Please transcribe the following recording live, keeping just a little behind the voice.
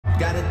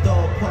Gotta throw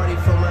a party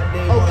for my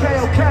day.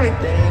 Okay.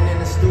 They ain't in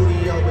the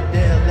studio, but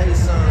they'll lay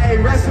some. Hey,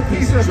 rest in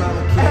peace. Hey,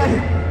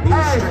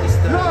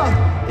 look,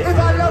 if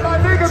I love my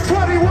nigga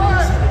 21.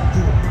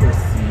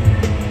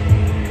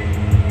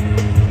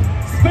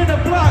 Spin the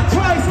block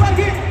twice like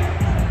it.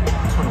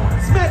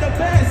 Smack the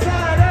bad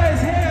side of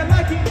his head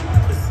like it.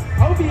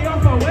 OB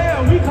off a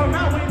well, we come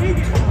out with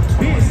niggas.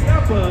 Big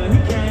stepper, he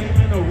came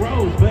in the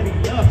rose, but he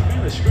left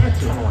in the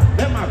stretcher.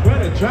 Let my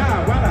brother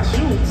drive while I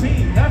shoot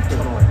team after.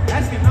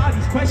 Asking all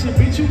these questions,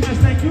 bitch, you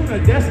must think you the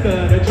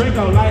desker. The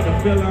Draco light to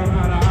fill on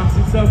how the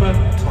opposites of her.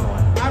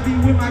 I be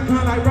with my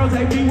gun like Rose,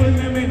 be with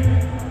Lemon.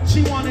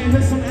 She wanna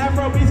hear some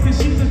Afro beats cause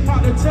she just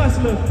popped a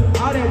Tesla.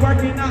 All that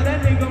working out,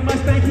 that nigga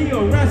must think he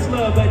a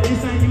wrestler. But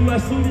this ain't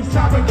USC, this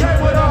chopper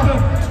came with her.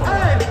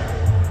 Hey!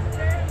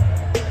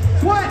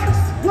 What?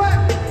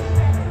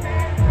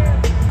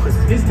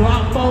 This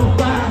Glock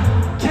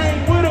 4-5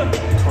 came with her.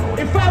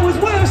 If I was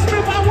Will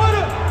Smith, I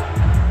would've.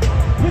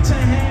 Put your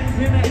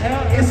hands in the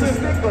air, It's a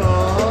sticker.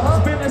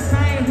 Spin the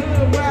same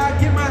hood where I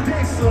get my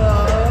dicks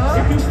up.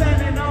 If you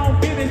standing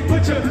on business,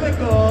 put your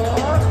Liquor.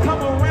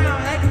 come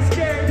around acting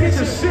scared, Get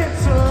your shit,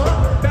 sir.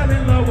 Fell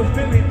in love with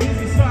feeling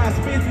dizzy, so I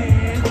spit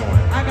in.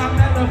 I got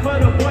mad love for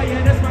the boy,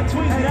 yeah, that's my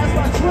twin. Hey, that's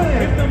my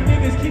twin. If them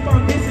niggas keep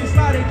on dissing,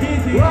 slide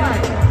Gizzy.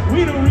 Right.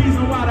 We the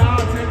reason why the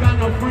odds ain't got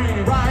no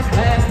friends. Right.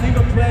 Last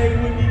nigga played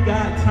with me,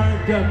 got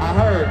turned up. I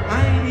heard.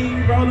 I ain't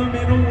even roll him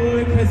in the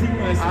wood, cause he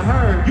must. I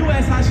heard. You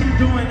ask how she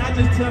doing, I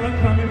just tell her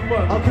come and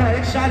fuck.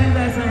 Okay. Shot his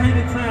ass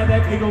 100 times,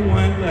 that nigga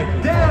one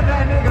lucky. Damn,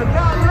 that nigga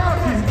not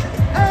lucky.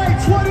 Hey,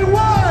 21.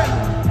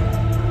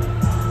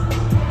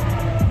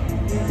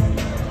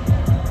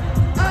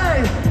 Hey,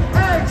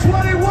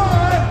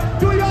 21.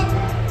 Do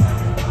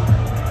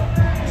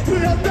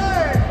your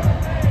thing.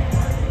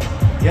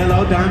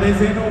 Yellow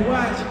diamonds in the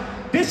watch.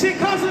 This shit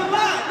costs a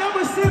lot,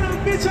 never send a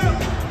bitch up.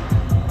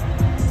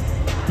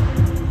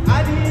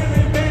 I didn't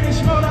even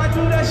vanish mode, I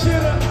do that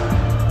shit up.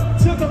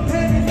 Took the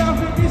panties off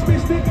and this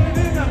bitch sticking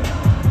in up.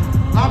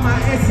 All my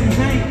S's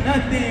ain't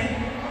nothing.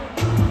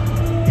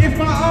 If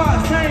my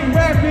arts ain't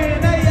rapping,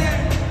 they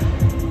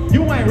ain't.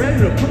 You ain't ready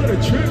to pull the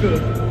trigger,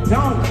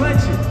 don't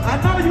clutch it. I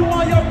know you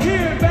on your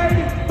period,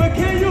 baby, but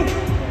can you?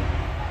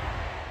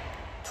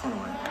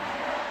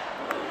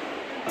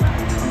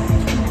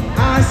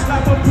 I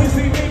slap a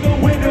pussy nigga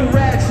with the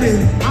ratchet.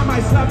 I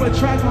might slap a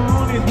tracker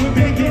on his whip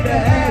and get the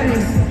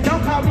addicts.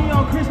 Don't call me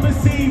on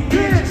Christmas Eve,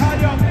 bitch. Call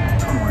your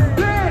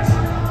bitch.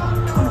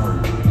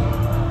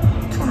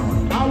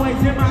 Always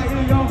in my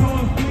ear, your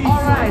whole fleet.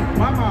 Alright.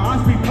 Why my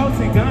aunts be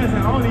posting guns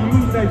and only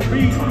use they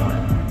free? I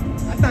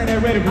think they're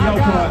ready for your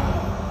part.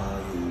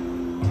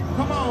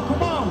 Come on.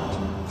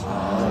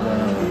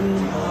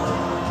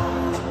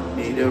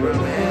 Need to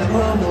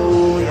remember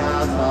who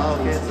y'all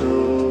talking to.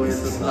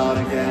 It's a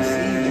slaughter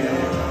game.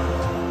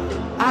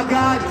 I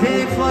got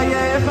dick for you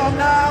if I'm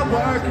not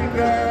working,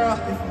 girl.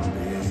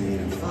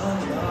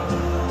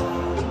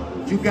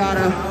 You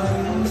gotta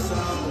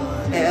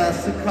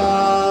answer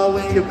call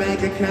when your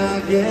bank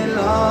account get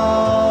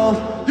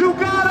low. You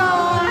gotta.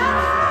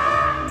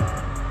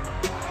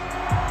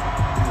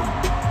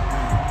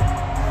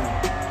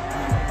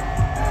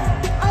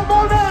 I'm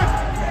on that.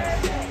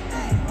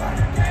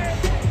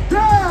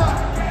 Yeah.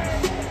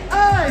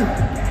 Hey.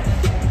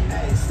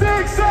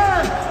 6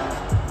 7.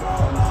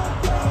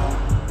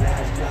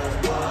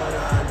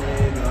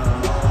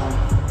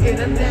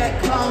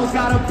 Internet clones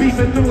got a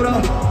beefing through the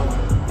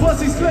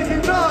pussy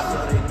slicking up.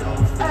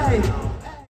 Hey.